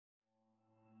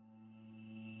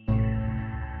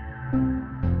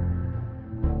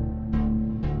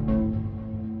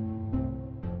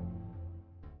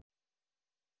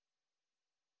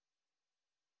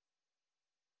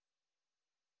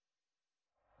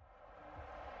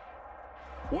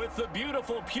With the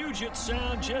beautiful Puget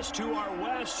Sound just to our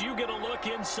west, you get a look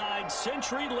inside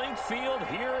CenturyLink Field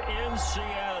here in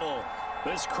Seattle.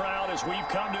 This crowd, as we've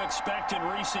come to expect in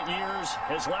recent years,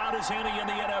 as loud as any in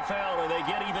the NFL, and they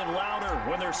get even louder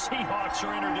when their Seahawks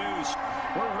are introduced.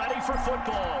 We're ready for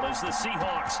football as the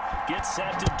Seahawks get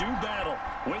set to do battle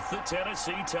with the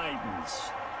Tennessee Titans.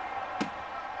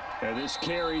 And this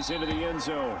carries into the end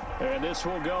zone. And this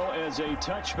will go as a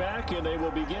touchback, and they will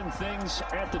begin things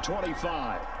at the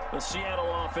 25. The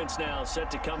Seattle offense now set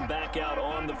to come back out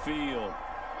on the field.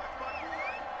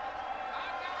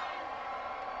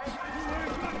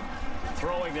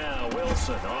 Throwing now,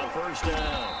 Wilson on first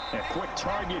down. A quick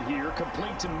target here,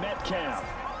 complete to Metcalf.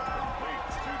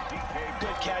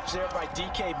 Good catch there by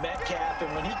DK Metcalf,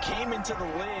 and when he came into the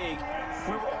league,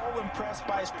 we were all impressed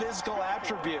by his physical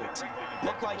attributes.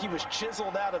 Looked like he was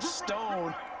chiseled out of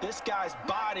stone. This guy's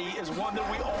body is one that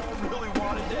we all really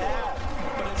wanted to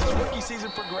have. But as his rookie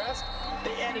season progressed,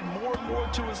 they added more and more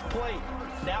to his plate.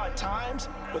 Now at times,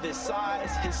 with his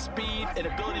size, his speed, and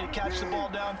ability to catch the ball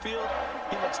downfield,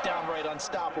 he looks downright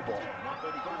unstoppable.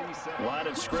 Line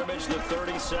of scrimmage, the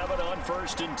 37 on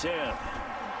 1st and 10.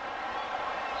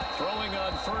 Throwing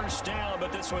on first down,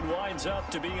 but this one winds up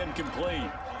to be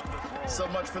incomplete. So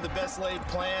much for the best laid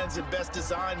plans and best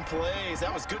designed plays.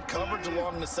 That was good coverage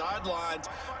along the sidelines.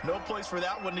 No place for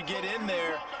that one to get in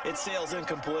there. It sails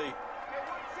incomplete.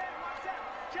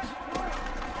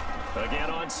 Again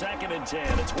on 2nd and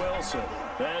 10, it's Wilson.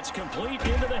 That's complete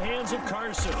into the hands of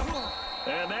Carson.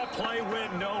 And that play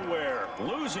went nowhere.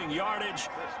 Losing yardage.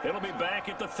 It'll be back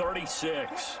at the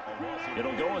 36.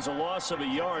 It'll go as a loss of a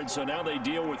yard, so now they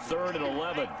deal with 3rd and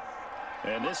 11.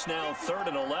 And this now 3rd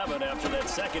and 11 after that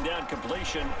second down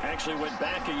completion actually went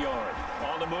back a yard.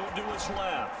 On the move to his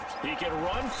left. He can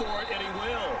run for it, and he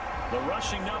will. The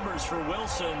rushing numbers for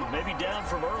Wilson maybe down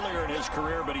from earlier in his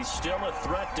career, but he's still a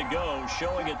threat to go,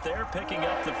 showing it there, picking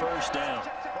up the first down.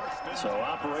 So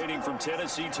operating from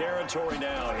Tennessee territory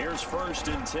now. Here's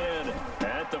 1st and 10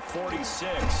 at the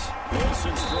 46.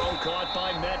 Wilson's throw caught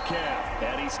by Metcalf,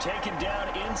 and he's taken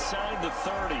down inside the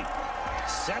 30.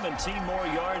 17 more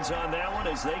yards on that one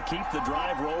as they keep the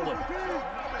drive rolling.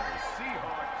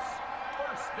 Seahawks,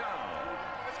 first down.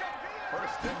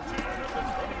 1st and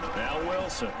 10. Now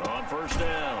Wilson on first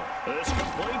down. This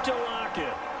complete to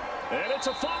Lockett. And it's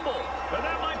a fumble. And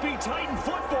that might be Titan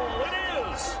football. It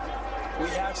is. We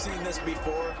have seen this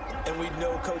before, and we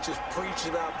know coaches preach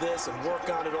about this and work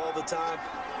on it all the time.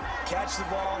 Catch the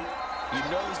ball. You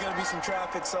know there's going to be some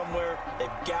traffic somewhere. They've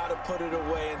got to put it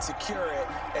away and secure it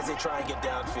as they try and get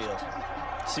downfield.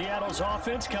 Seattle's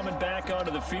offense coming back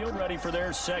onto the field, ready for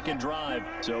their second drive.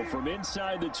 So from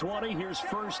inside the 20, here's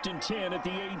 1st and 10 at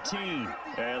the 18.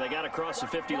 And they got across the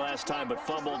 50 last time, but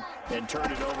fumbled and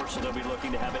turned it over, so they'll be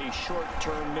looking to have a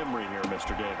short-term memory here,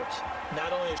 Mr. Davis.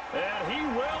 Not only and he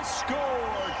will score.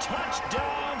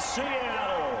 Touchdown,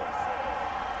 Seattle.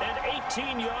 An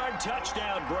 18-yard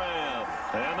touchdown grab.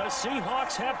 And the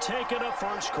Seahawks have taken a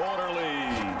first-quarter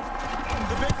lead.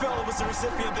 The big fella was the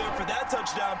recipient there for that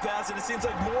touchdown pass, and it seems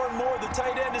like more and more the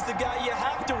tight end is the guy you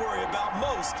have to worry about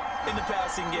most in the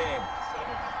passing game.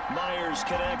 Myers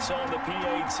connects on the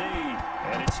PAT,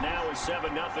 and it's now a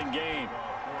 7-0 game.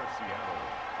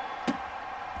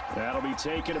 That'll be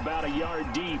taken about a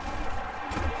yard deep.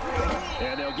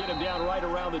 And they'll get him down right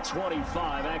around the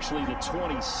 25, actually the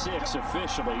 26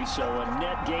 officially, so a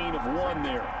net gain of 1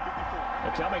 there.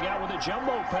 They're coming out with a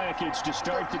jumbo package to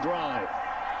start the drive.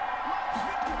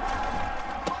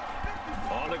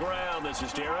 On the ground, this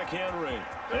is Derrick Henry.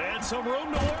 And some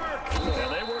room to work.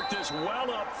 And they work this well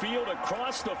upfield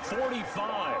across the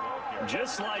 45.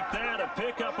 Just like that, a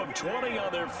pickup of 20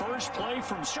 on their first play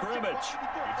from scrimmage.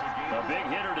 A big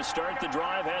hitter to start the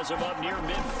drive has him up near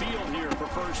midfield here for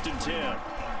 1st and 10.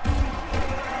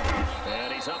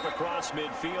 And he's up across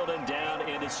midfield and down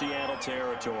into Seattle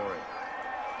territory.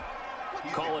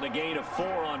 Call it a gain of 4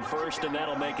 on 1st, and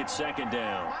that'll make it 2nd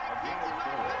down.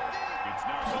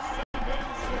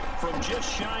 From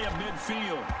just shy of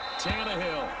midfield,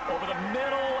 Tannehill over the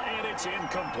middle, and it's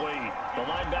incomplete. The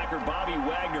linebacker, Bobby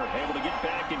Wagner, able to get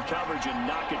back in coverage and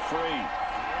knock it free.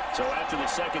 So after the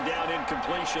 2nd down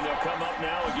incompletion, they'll come up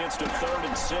now against a 3rd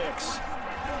and 6.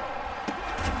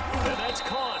 And that's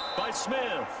caught by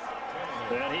Smith.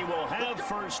 And he will have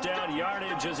first down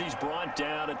yardage as he's brought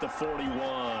down at the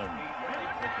 41.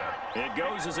 It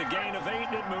goes as a gain of 8,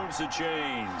 and it moves the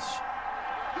chains.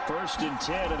 1st and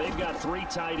 10, and they've got 3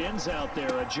 tight ends out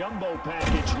there. A jumbo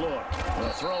package look.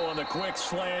 A throw on the quick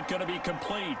slant going to be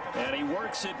complete. And he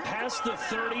works it past the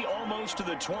 30, almost to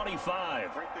the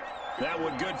 25. That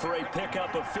one good for a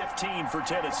pickup of 15 for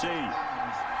Tennessee.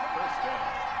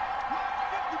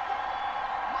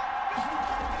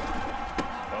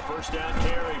 first down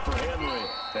carry for Henry.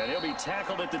 And he'll be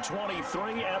tackled at the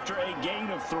 23 after a gain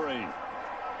of 3.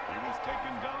 He was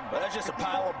taken down. Well, that's just a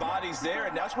pile of bodies there,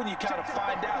 and that's when you kind of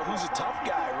find out who's a tough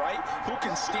guy, right? Who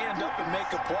can stand up and make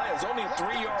a play. It was only a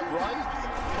 3-yard run,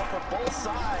 but for both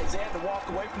sides, they had to walk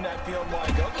away from that field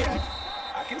like, okay,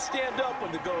 I can stand up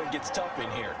when the going gets tough in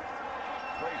here.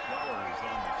 Trey Flowers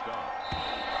on the stop.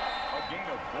 A gain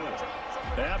of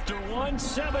 4. After 1,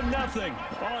 7-0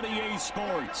 on EA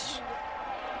Sports.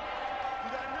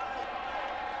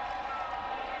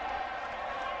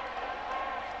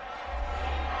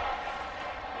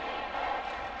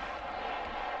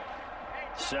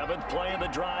 Seventh play of the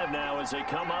drive now as they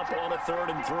come up on a 3rd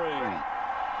and 3.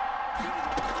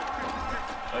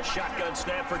 A shotgun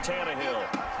snap for Tannehill.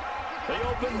 The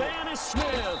open man is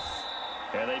Smith.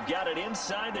 And they've got it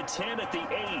inside the 10 at the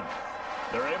 8.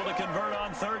 They're able to convert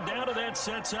on 3rd down, and that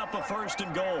sets up a 1st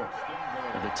and goal.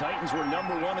 And the Titans were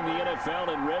number 1 in the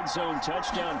NFL in red zone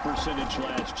touchdown percentage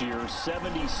last year, 77%.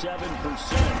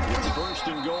 It's 1st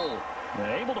and goal.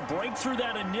 They're able to break through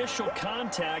that initial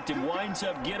contact and winds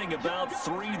up getting about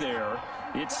 3 there.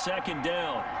 It's 2nd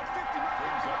down.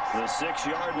 The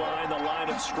 6-yard line, the line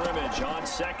of scrimmage on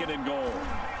 2nd and goal.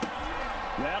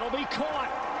 That'll be caught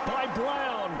by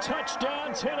Brown.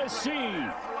 Touchdown, Tennessee.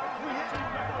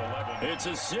 It's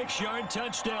a 6-yard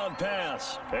touchdown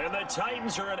pass. And the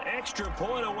Titans are an extra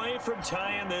point away from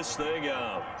tying this thing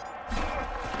up.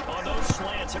 On those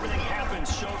slants, everything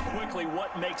happens so quickly.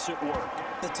 What makes it work?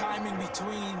 The timing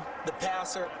between the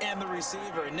passer and the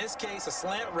receiver. In this case, a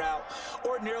slant route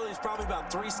ordinarily is probably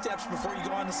about 3 steps before you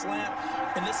go on the slant.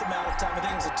 In this amount of time, I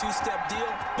think it was a 2-step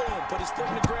deal. Boom, put his foot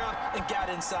in the ground and got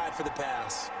inside for the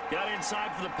pass. Got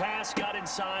inside for the pass, got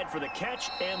inside for the catch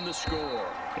and the score.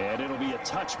 And it'll be a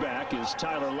touchback as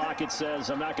Tyler Lockett says,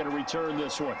 I'm not going to return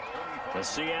this one. The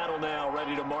Seattle now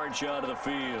ready to march out of the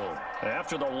field.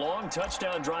 After the long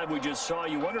touchdown drive we just saw,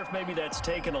 you wonder if maybe that's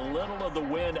taken a little of the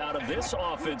wind out of this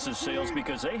offensive sails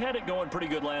because they had it going pretty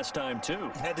good last time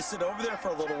too. Had to sit over there for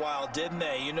a little while, didn't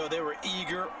they? You know, they were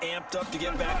eager, amped up to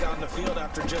get back on the field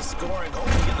after just scoring,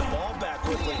 hoping to get the ball back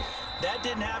quickly. That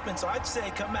didn't happen, so I'd say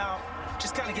come out,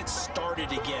 just kind of get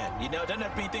started again. You know, it doesn't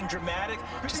have to be anything dramatic.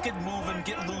 Just get moving,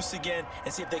 get loose again,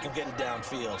 and see if they can get it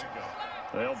downfield.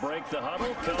 They'll break the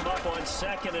huddle, come up on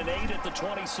 2nd and 8 at the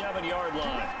 27-yard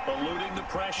line. Eluding the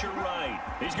pressure right.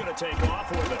 He's going to take off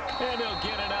with it. And they'll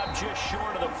get it up just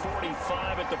short of the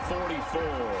 45 at the 44.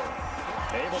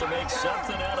 Able to make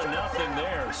something out of nothing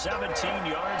there. 17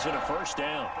 yards and a 1st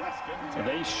down. And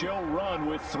they show run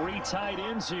with 3 tight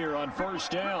ends here on 1st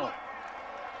down.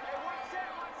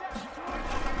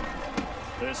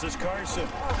 This is Carson.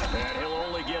 And he'll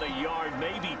only get a yard,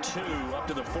 maybe 2, up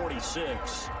to the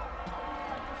 46.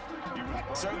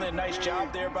 Certainly a nice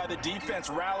job there by the defense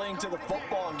rallying to the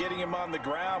football and getting him on the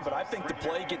ground, but I think the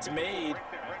play gets made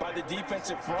by the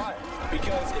defensive front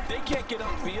because if they can't get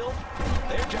upfield,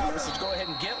 their job is to go ahead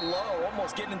and get low,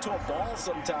 almost get into a ball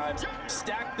sometimes,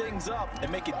 stack things up,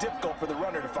 and make it difficult for the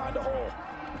runner to find a hole.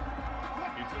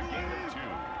 It's a gain of 2.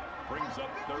 Brings up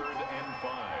 3rd and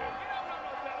 5.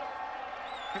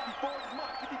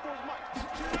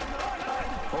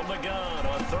 From the gun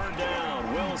on 3rd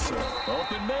down, Wilson.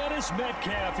 Open man is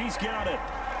Metcalf. He's got it.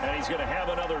 And he's going to have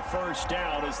another 1st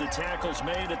down as the tackle's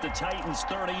made at the Titans'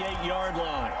 38-yard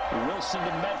line. Wilson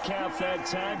to Metcalf that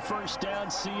time. 1st down,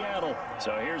 Seattle.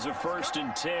 So here's a 1st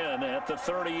and 10 at the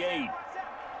 38.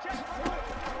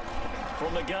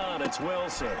 From the gun, it's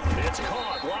Wilson. It's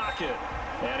caught. Lockett.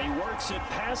 And he works it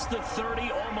past the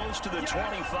 30, almost to the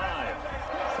 25.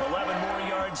 11 more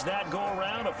yards that go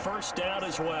around. A 1st down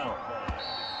as well.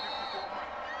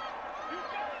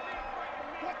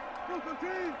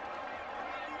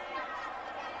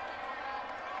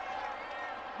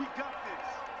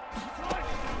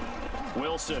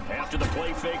 Wilson after the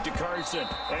play fake to Carson.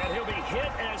 And he'll be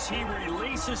hit as he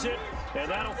releases it.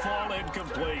 And that'll fall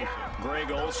incomplete.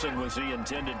 Greg Olsen was the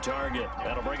intended target.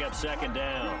 That'll bring up 2nd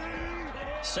down.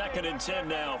 2nd and 10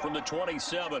 now from the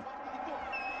 27.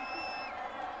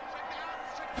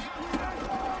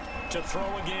 To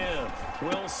throw again.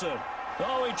 Wilson.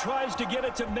 Oh, he tries to get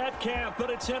it to Metcalf, but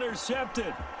it's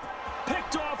intercepted.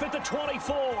 Picked off at the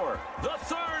 24, the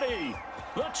 30,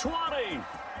 the 20.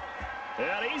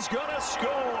 And he's going to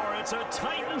score. It's a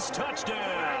Titans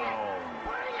touchdown.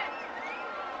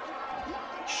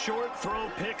 Short throw,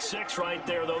 pick 6 right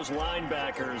there. Those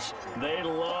linebackers, they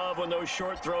love when those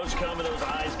short throws come and those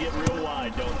eyes get real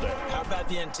wide, don't they? How about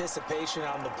the anticipation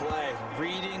on the play?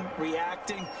 Reading,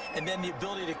 reacting, and then the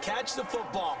ability to catch the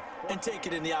football and take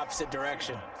it in the opposite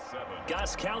direction.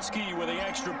 Gostkowski with the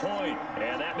extra point,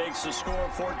 and that makes the score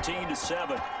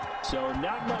 14-7. So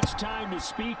not much time to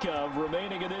speak of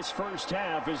remaining in this first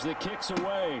half as the kick's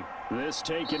away. This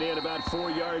taken in about 4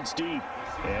 yards deep.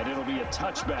 And it'll be a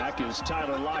touchback as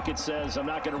Tyler Lockett says, I'm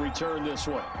not going to return this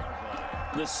one.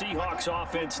 The Seahawks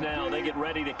offense now, they get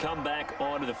ready to come back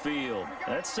onto the field.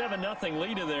 That 7-0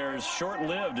 lead of theirs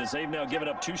short-lived as they've now given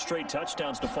up 2 straight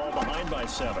touchdowns to fall behind by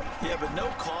 7. Yeah, but no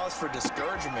cause for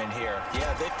discouragement here.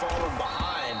 Yeah, they've fallen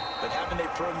behind, but haven't they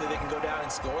proven that they can go down and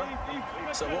score?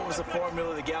 So what was the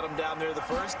formula that got them down there the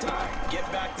first time? Get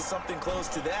back to something close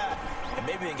to that, and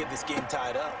maybe they can get this game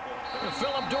tied up.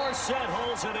 Philip Dorsett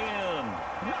holds it in.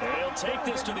 And he'll take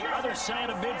this to the other side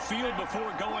of midfield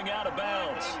before going out of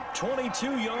bounds.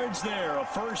 22 yards there, a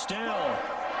first down.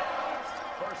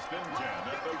 First and 10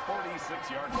 at the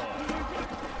 46-yard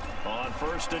line. On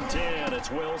first and 10, it's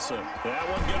Wilson. That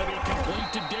one going to be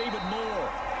complete to David Moore.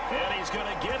 And he's going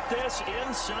to get this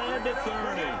inside the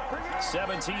 30.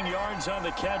 17 yards on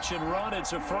the catch and run.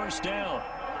 It's a first down.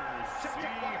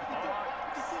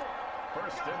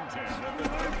 First and 10 at the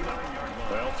 39-yard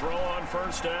line. They'll throw on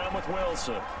first down with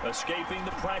Wilson, escaping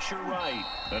the pressure right.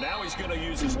 And now he's going to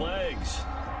use his legs.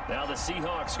 Now the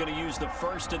Seahawks going to use the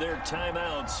first of their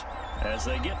timeouts as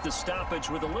they get the stoppage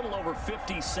with a little over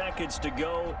 50 seconds to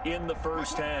go in the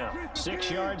first half.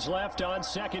 6 yards left on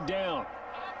second down.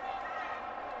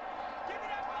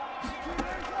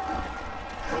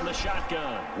 From the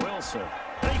shotgun, Wilson.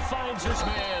 He finds his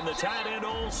man, the tight end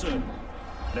Olsen.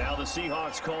 Now the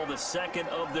Seahawks call the second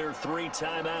of their 3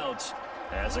 timeouts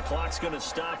as the clock's going to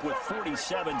stop with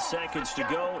 47 seconds to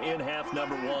go in half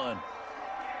number 1.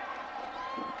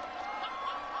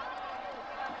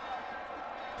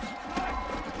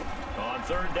 On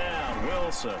third down,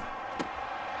 Wilson.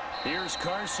 Here's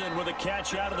Carson with a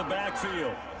catch out of the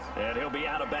backfield. And he'll be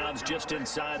out of bounds just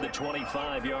inside the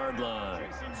 25-yard line.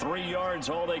 3 yards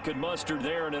all they could muster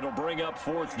there, and it'll bring up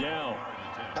fourth down.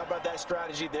 How about that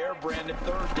strategy there, Brandon?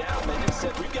 Third down, they just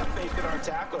said, we've got faith in our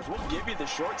tacklers. We'll give you the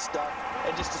short stuff,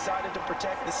 and just decided to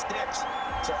protect the sticks.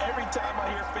 So every time I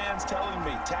hear fans telling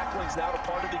me tackling's not a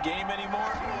part of the game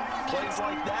anymore, plays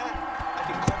like that, I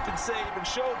can clip and save and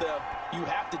show them you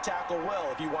have to tackle well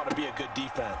if you want to be a good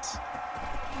defense.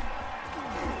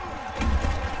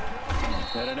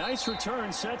 And a nice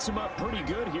return sets him up pretty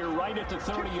good here right at the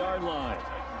 30-yard line.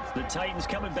 The Titans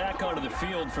coming back onto the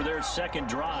field for their second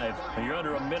drive. You're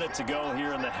under a minute to go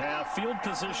here in the half. Field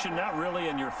position not really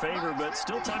in your favor, but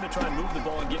still time to try and move the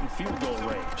ball and get in field goal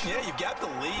range. Yeah, you've got the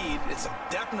lead. It's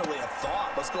definitely a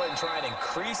thought. Let's go ahead and try and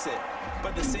increase it.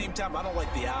 But at the same time, I don't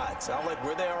like the odds. I don't like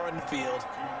where they are on the field.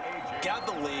 Got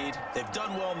the lead. They've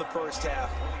done well in the first half.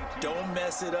 Don't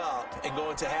mess it up and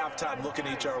go into halftime looking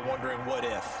at each other wondering what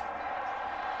if.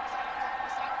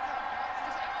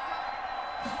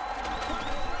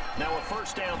 Now a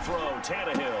first down throw,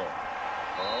 Tannehill.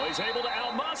 Oh, he's able to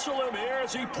outmuscle him here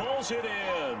as he pulls it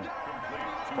in.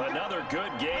 Another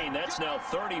good gain. That's now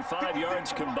 35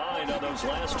 yards combined on those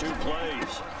last 2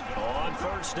 plays. On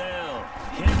first down,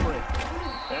 Henry.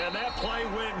 And that play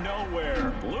went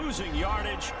nowhere. Losing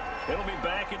yardage. It'll be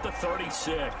back at the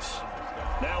 36.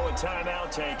 Now a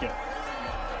timeout taken.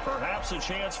 Perhaps a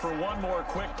chance for one more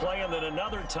quick play and then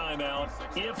another timeout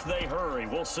if they hurry.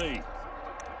 We'll see.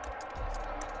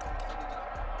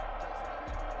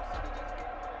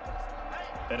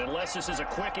 And unless this is a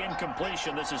quick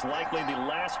incompletion, this is likely the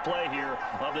last play here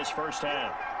of this first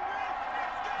half.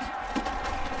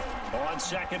 On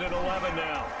second and 11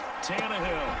 now,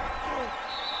 Tannehill.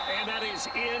 And that is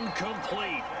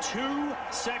incomplete. 2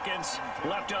 seconds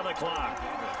left on the clock.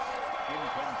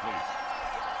 Incomplete.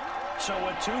 So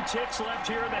with 2 ticks left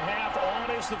here in the half,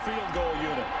 on is the field goal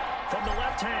unit. From the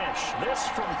left hash, this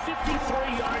from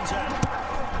 53 yards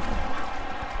out.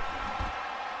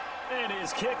 And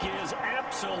his kick is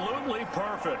absolutely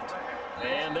perfect.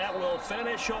 And that will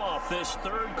finish off this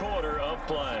third quarter of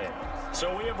play.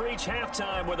 So we have reached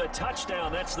halftime with a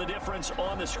touchdown. That's the difference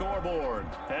on the scoreboard.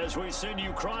 As we send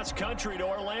you cross-country to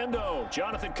Orlando,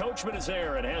 Jonathan Coachman is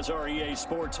there and has our EA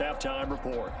Sports halftime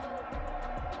report.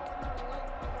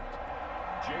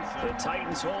 The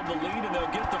Titans hold the lead, and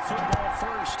they'll get the football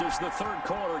first as the third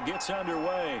quarter gets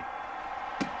underway.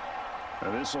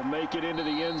 And this will make it into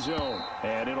the end zone,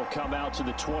 and it'll come out to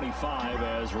the 25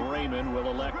 as Raymond will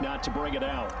elect not to bring it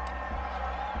out.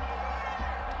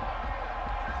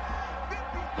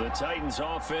 The Titans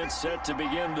offense set to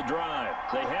begin the drive.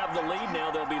 They have the lead now.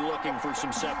 They'll be looking for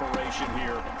some separation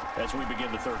here as we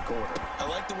begin the third quarter. I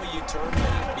like the way you turned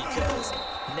that because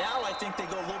now I think they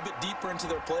go a little bit deeper into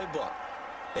their playbook.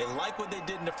 They like what they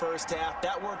did in the first half.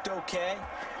 That worked okay.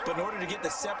 But in order to get the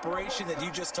separation that you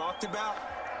just talked about,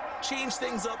 change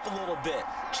things up a little bit.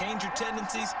 Change your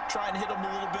tendencies, try and hit them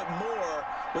a little bit more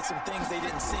with some things they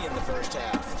didn't see in the first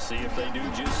half. See if they do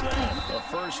just that. A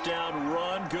first down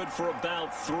run, good for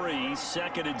about 3.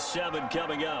 2nd and 7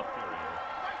 coming up.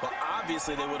 Well,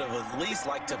 obviously, they would have at least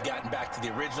liked to have gotten back to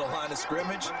the original line of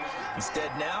scrimmage.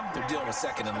 Instead, now, they're dealing with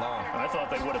 2nd and long. I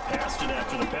thought they would have passed it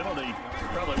after the penalty.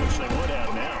 Probably wish they would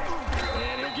have now.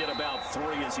 And he'll get about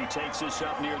 3 as he takes this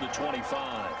up near the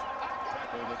 25.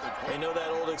 You know that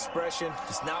old expression,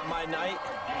 it's not my night?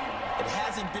 It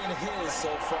hasn't been his so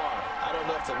far. I don't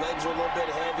know if the legs are a little bit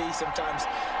heavy. Sometimes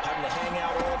having to hang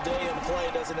out all day and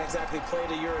play doesn't exactly play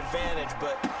to your advantage,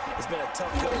 but it's been a tough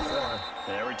go for him.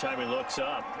 And every time he looks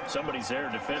up, somebody's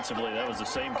there defensively. That was the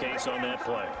same case on that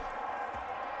play.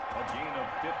 A gain of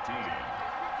 15.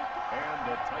 And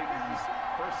the Titans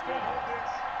first down.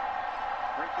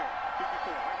 Right there,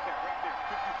 54, right there,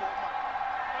 54.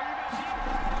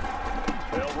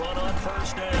 They'll run on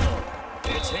first down.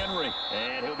 It's Henry,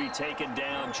 and he'll be taken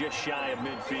down just shy of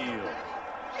midfield.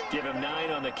 Give him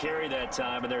 9 on the carry that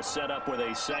time, and they're set up with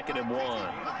a 2nd and 1. Brings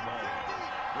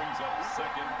up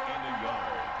 2nd and a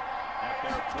yard at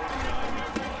their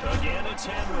 49-yard line. Again, it's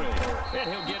Henry, and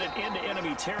he'll get it into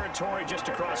enemy territory just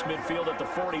across midfield at the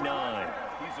 49.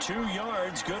 2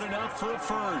 yards, good enough for a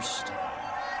first.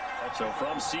 So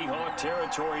from Seahawk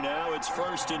territory now, it's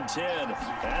 1st and 10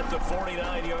 at the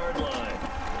 49-yard line.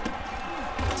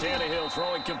 Tannehill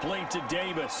throwing complete to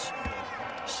Davis.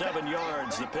 7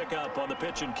 yards, the pickup on the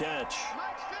pitch and catch.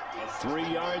 3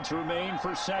 yards remain for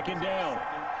 2nd down.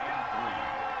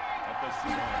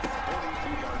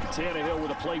 Tannehill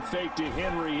with a play fake to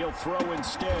Henry. He'll throw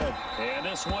instead. And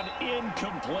this one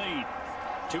incomplete.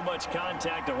 Too much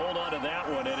contact to hold on to that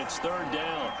one, and it's 3rd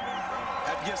down.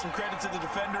 Have to give some credit to the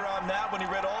defender on that when he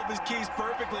read all of his keys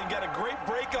perfectly and got a great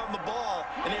break on the ball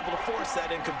and able to force that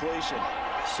incompletion.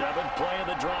 7th play of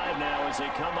the drive now as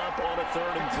they come up on a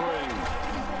 3rd and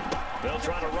 3. They'll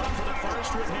try to run for the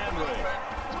first with Henry.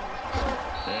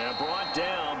 And brought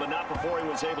down, but not before he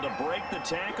was able to break the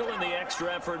tackle, and the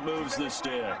extra effort moves the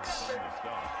sticks.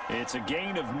 It's a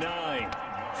gain of 9.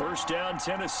 First down,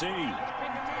 Tennessee.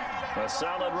 A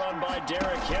solid run by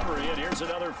Derrick Henry, and here's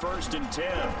another 1st and 10.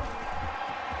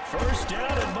 First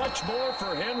down and much more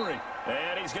for Henry.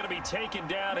 And he's going to be taken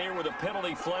down here with a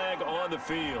penalty flag on the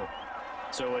field.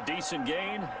 So a decent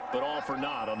gain, but all for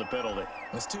naught on the penalty.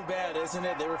 It's too bad, isn't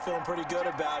it? They were feeling pretty good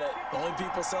about it. The only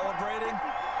people celebrating,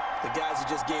 the guys who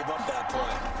just gave up that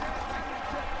play.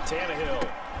 Tannehill.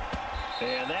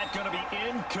 And that's going to be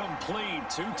incomplete.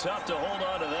 Too tough to hold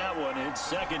on to that one. It's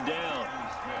 2nd down.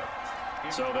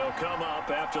 So they'll come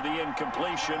up after the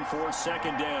incompletion for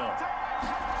 2nd down.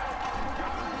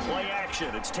 Play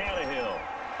action. It's Tannehill.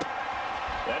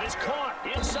 That is caught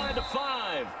inside the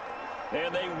 5.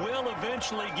 And they will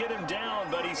eventually get him down,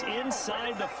 but he's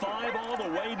inside the 5 all the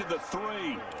way to the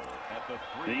 3.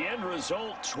 The end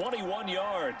result, 21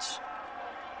 yards.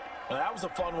 Now, that was a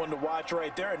fun one to watch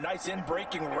right there. A nice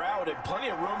in-breaking route and plenty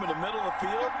of room in the middle of the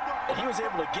field. And he was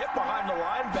able to get behind the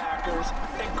linebackers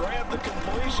and grab the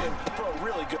completion for a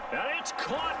really good. And it's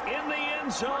caught in the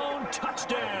end zone.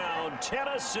 Touchdown,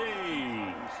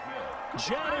 Tennessee.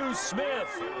 Jonnu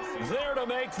Smith there to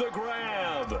make the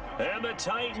grab. And the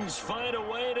Titans find a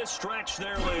way to stretch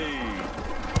their lead.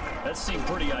 That seemed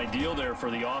pretty ideal there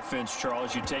for the offense,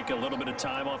 Charles. You take a little bit of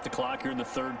time off the clock here in the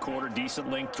 3rd quarter,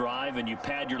 decent length drive, and you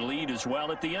pad your lead as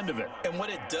well at the end of it. And what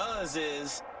it does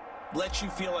is let you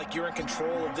feel like you're in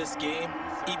control of this game,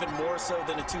 even more so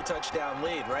than a 2-touchdown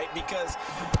lead, right? Because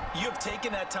you have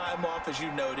taken that time off, as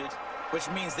you noted, which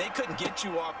means they couldn't get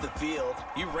you off the field.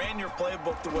 You ran your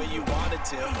playbook the way you wanted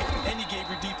to, and you gave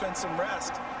your defense some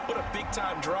rest. What a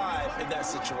big-time drive in that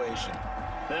situation.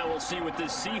 Now we'll see what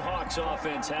this Seahawks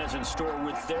offense has in store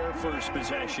with their first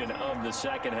possession of the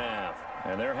 2nd half.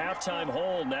 And their halftime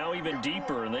hole now even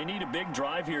deeper, and they need a big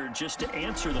drive here just to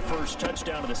answer the first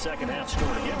touchdown of the 2nd half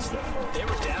scored against them. They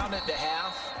were down at the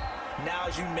half. Now,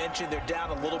 as you mentioned, they're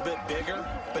down a little bit bigger,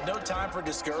 but no time for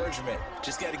discouragement.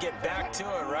 Just got to get back to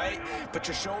it, right? Put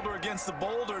your shoulder against the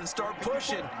boulder and start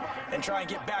pushing and try and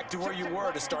get back to where you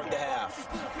were to start the half.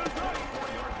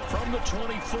 From the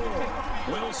 24,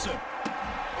 Wilson.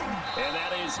 And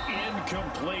that is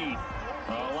incomplete.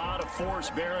 A lot of force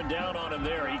bearing down on him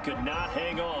there. He could not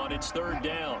hang on. It's 3rd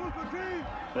down.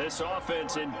 This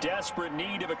offense in desperate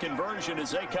need of a conversion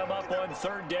as they come up on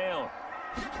 3rd down.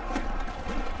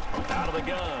 Out of the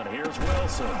gun, here's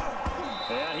Wilson.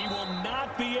 And he will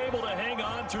not be able to hang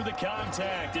on through the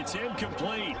contact. It's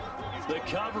incomplete. The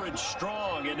coverage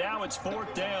strong, and now it's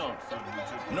 4th down.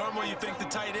 Normally you think the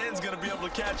tight end's going to be able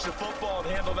to catch the football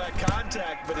and handle that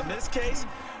contact, but in this case,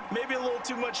 Maybe a little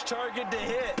too much target to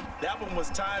hit. That one was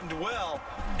timed well.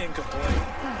 Incomplete.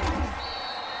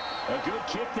 A good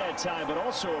kick that time, but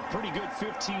also a pretty good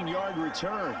 15-yard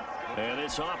return. And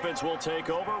this offense will take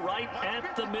over right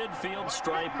at the midfield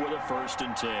stripe with a 1st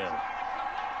and 10.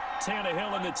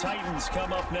 Tannehill and the Titans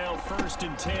come up now 1st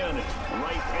and 10,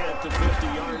 right at the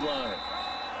 50-yard line.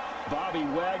 Bobby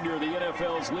Wagner, the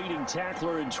NFL's leading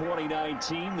tackler in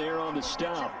 2019, there on the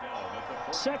stop.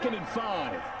 2nd and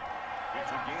 5.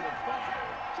 It's a gain of 5.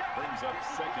 Brings up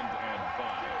 2nd and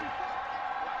 5.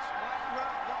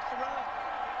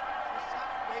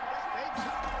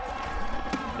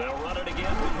 They'll run it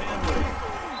again with Henry.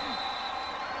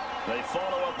 They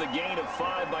follow up the gain of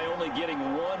 5 by only getting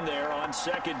 1 there on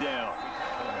 2nd down.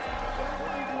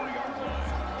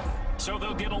 So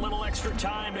they'll get a little extra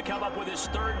time to come up with his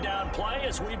 3rd down play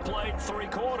as we played 3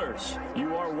 quarters.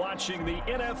 You are watching the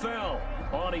NFL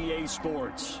on EA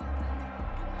Sports.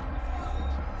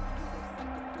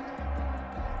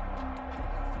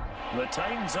 The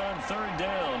Titans on 3rd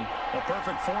down. A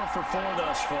perfect 4 for 4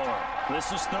 thus far.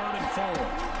 This is 3rd and 4.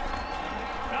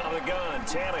 Out of the gun,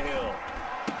 Tannehill.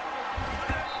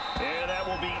 And that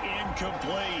will be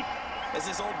incomplete. As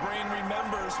this old brain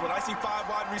remembers, when I see 5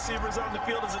 wide receivers on the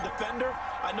field as a defender,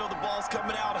 I know the ball's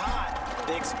coming out hot.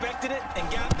 They expected it and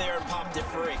got there and popped it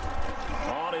free.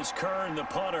 On is Kern, the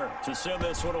punter, to send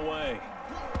this one away.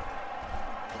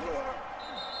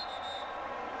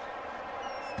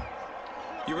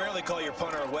 You rarely call your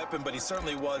punter a weapon, but he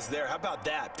certainly was there. How about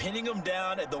that? Pinning him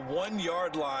down at the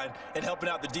 1-yard line and helping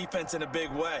out the defense in a big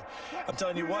way. I'm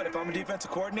telling you what, if I'm a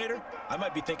defensive coordinator, I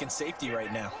might be thinking safety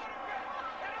right now.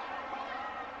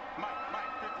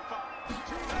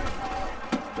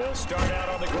 They'll start out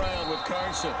on the ground with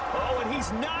Carson. Oh, and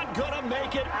he's not going to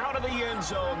make it out of the end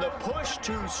zone. The push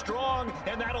too strong,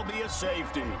 and that'll be a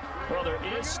safety. Well, there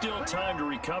is still time to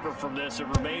recover from this. It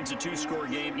remains a 2-score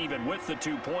game, even with the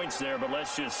 2 points there. But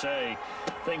let's just say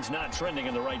things not trending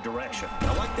in the right direction.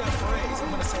 I like that phrase. I'm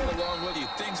going to say it along with you.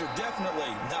 Things are definitely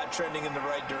not trending in the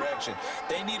right direction.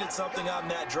 They needed something on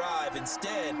that drive.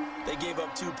 Instead, they gave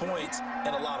up 2 points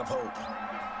and a lot of hope.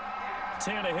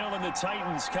 Tannehill and the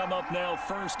Titans come up now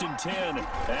 1st and 10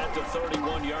 at the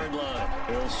 31-yard line.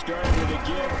 He'll start with a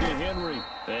give to Henry,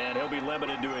 and he'll be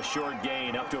limited to a short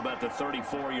gain up to about the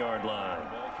 34-yard line.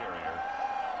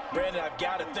 Brandon, I've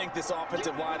got to think this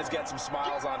offensive line has got some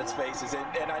smiles on its faces,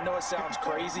 and I know it sounds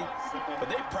crazy, but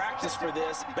they practiced for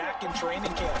this back in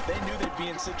training camp. They knew they'd be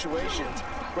in situations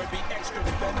where there'd be extra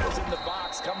defenders in the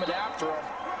box coming after them,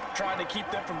 trying to keep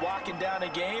them from locking down a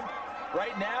game.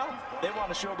 Right now, they want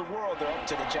to show the world they're up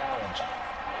to the challenge.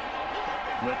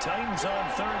 The Titans on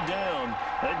 3rd down.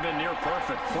 They've been near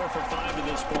perfect, 4 for 5 to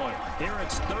this point. Here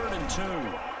it's 3rd and 2.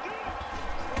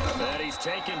 And he's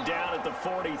taken down at the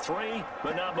 43,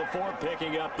 but not before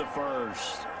picking up the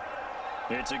 1st.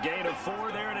 It's a gain of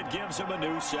 4 there, and it gives him a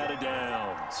new set of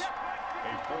downs.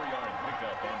 A 4-yard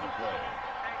pickup on the play.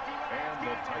 And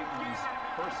the Titans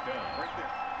 1st down. Right there,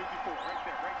 54, right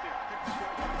there,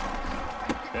 54.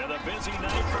 And the busy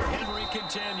night for Henry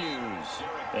continues.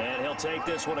 And he'll take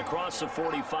this one across the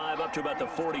 45 up to about the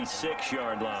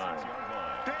 46-yard line.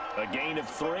 A gain of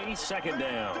 3, 2nd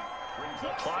down.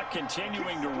 Clock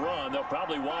continuing to run. They'll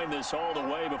probably wind this all the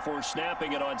way before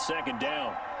snapping it on 2nd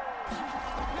down.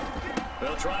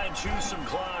 They'll try and choose some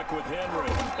clock with Henry.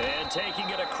 And taking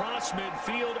it across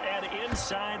midfield and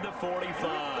inside the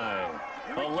 45.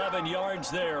 11 yards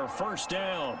there, 1st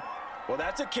down. Well,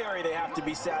 that's a carry they have to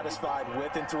be satisfied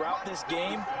with, and throughout this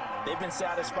game, they've been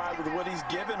satisfied with what he's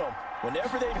given them.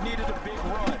 Whenever they've needed a big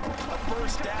run, a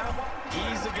 1st down,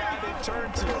 he's the guy they've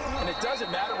turned to. And it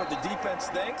doesn't matter what the defense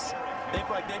thinks. They feel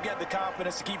like they've got the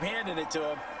confidence to keep handing it to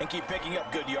him and keep picking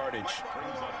up good yardage.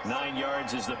 9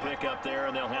 yards is the pickup there,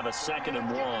 and they'll have a 2nd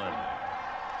and 1.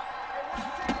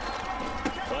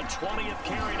 A 20th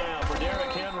carry now for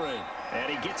Derrick Henry. And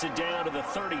he gets it down to the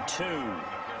 32.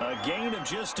 A gain of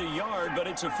just a yard, but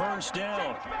it's a 1st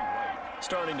down.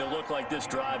 Starting to look like this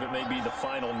drive, it may be the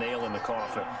final nail in the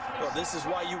coffin. Well, this is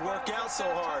why you work out so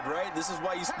hard, right? This is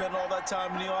why you spend all that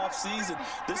time in the offseason.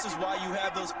 This is why you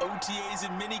have those OTAs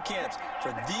and mini camps.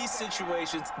 For these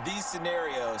situations, these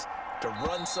scenarios, to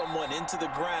run someone into the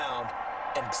ground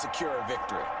and secure a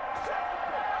victory.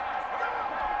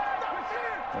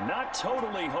 And not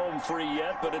totally home free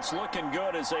yet, but it's looking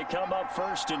good as they come up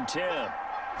 1st and 10.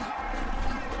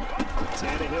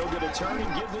 Tannehill going to turn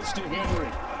and give this to Henry.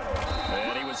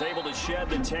 And he was able to shed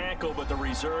the tackle, but the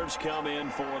reserves come in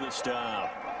for the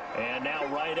stop. And now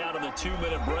right out of the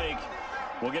 2-minute break,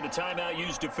 we'll get a timeout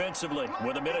used defensively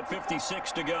with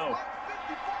 1:56 to go.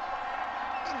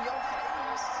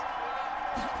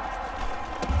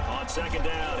 On second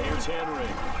down, here's Henry.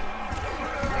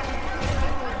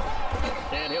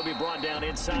 And he'll be brought down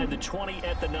inside the 20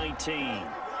 at the 19.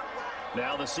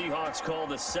 Now the Seahawks call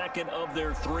the second of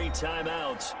their 3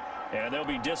 timeouts. And they'll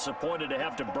be disappointed to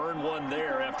have to burn one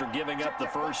there after giving up the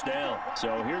first down.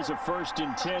 So here's a 1st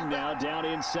and 10 now, down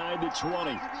inside the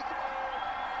 20.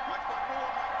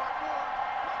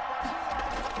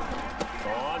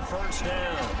 On first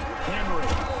down, Henry.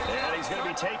 And he's going to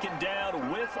be taken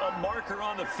down with a marker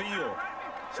on the field.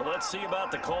 So let's see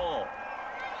about the call.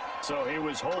 So he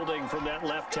was holding from that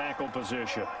left tackle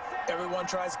position. Everyone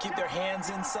tries to keep their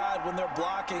hands inside when they're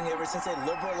blocking ever since they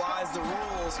liberalized the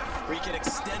rules where you can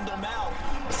extend them out.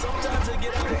 Sometimes they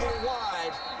get out a little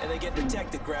wide and they get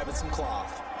detected grabbing some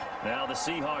cloth. Now the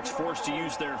Seahawks forced to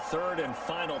use their 3rd and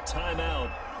final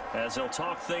timeout as they'll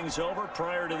talk things over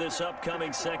prior to this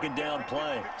upcoming 2nd down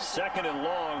play. 2nd and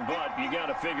long, but you got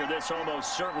to figure this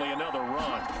almost certainly another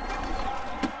run.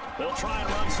 They'll try and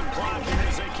run some clock here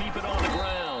as they keep it on the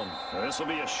ground. This will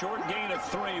be a short gain of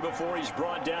 3 before he's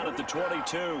brought down at the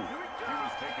 22.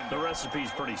 The recipe's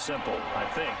pretty simple, I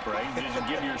think, right? Just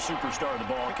give your superstar the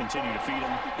ball, continue to feed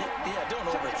him. Yeah, don't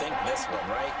overthink this one,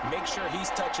 right? Make sure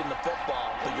he's touching the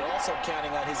football, but you're also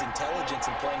counting on his intelligence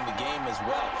in playing the game as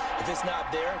well. If it's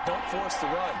not there, don't force the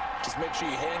run. Just make sure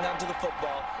you hang on to the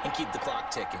football and keep the clock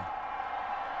ticking.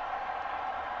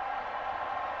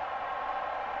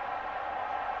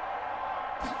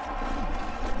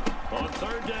 On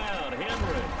 3rd down,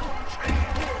 Henry.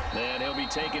 And he'll be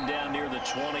taken down near the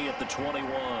 20 at the 21.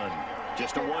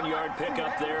 Just a 1-yard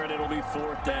pickup there, and it'll be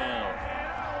 4th down.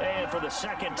 And for the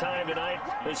 2nd time tonight,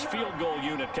 this field goal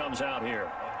unit comes out here.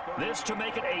 This to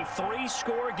make it a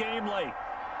 3-score game late.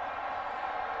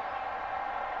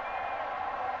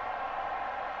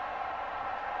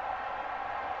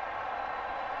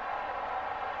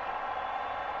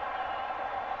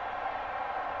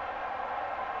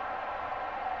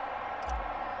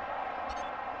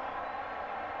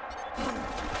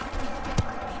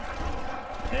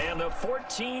 And the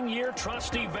 14-year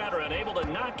trusty veteran able to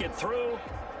knock it through.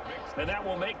 And that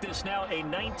will make this now a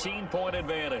 19-point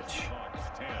advantage.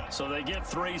 So they get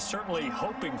 3, certainly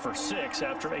hoping for 6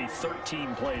 after a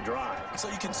 13-play drive. So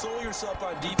you console yourself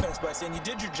on defense by saying you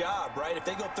did your job, right? If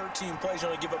they go 13 plays, you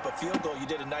only give up a field goal, you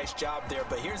did a nice job there.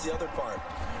 But here's the other part.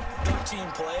 13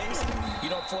 plays, you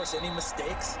don't force any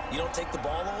mistakes, you don't take the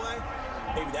ball away.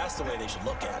 Maybe that's the way they should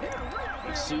look at it.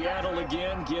 Seattle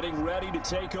again getting ready to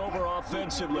take over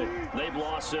offensively. They've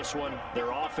lost this one.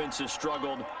 Their offense has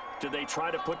struggled. Do they try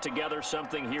to put together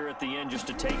something here at the end just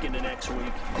to take into next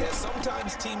week? Yeah,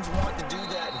 sometimes teams want to do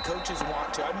that and coaches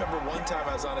want to. I remember one time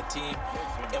I was on a team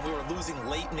and we were losing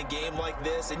late in a game like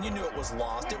this, and you knew it was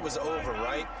lost. It was over,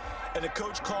 right? And the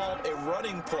coach called a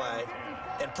running play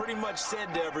and pretty much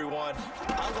said to everyone,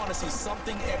 I want to see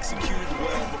something executed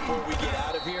well before we get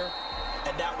out of here.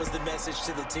 And that was the message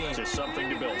to the team. Just something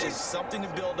to build on. Just something to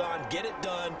build on, get it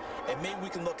done, and maybe we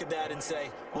can look at that and say,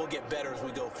 we'll get better as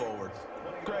we go forward.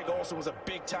 Greg Olsen was a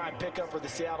big-time pickup for the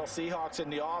Seattle Seahawks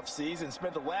in the offseason.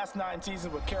 Spent the last 9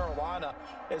 seasons with Carolina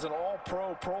as an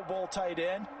all-pro, Pro Bowl tight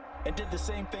end, and did the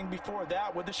same thing before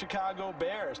that with the Chicago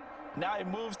Bears. Now he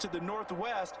moves to the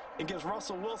Northwest and gives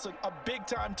Russell Wilson a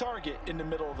big-time target in the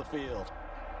middle of the field.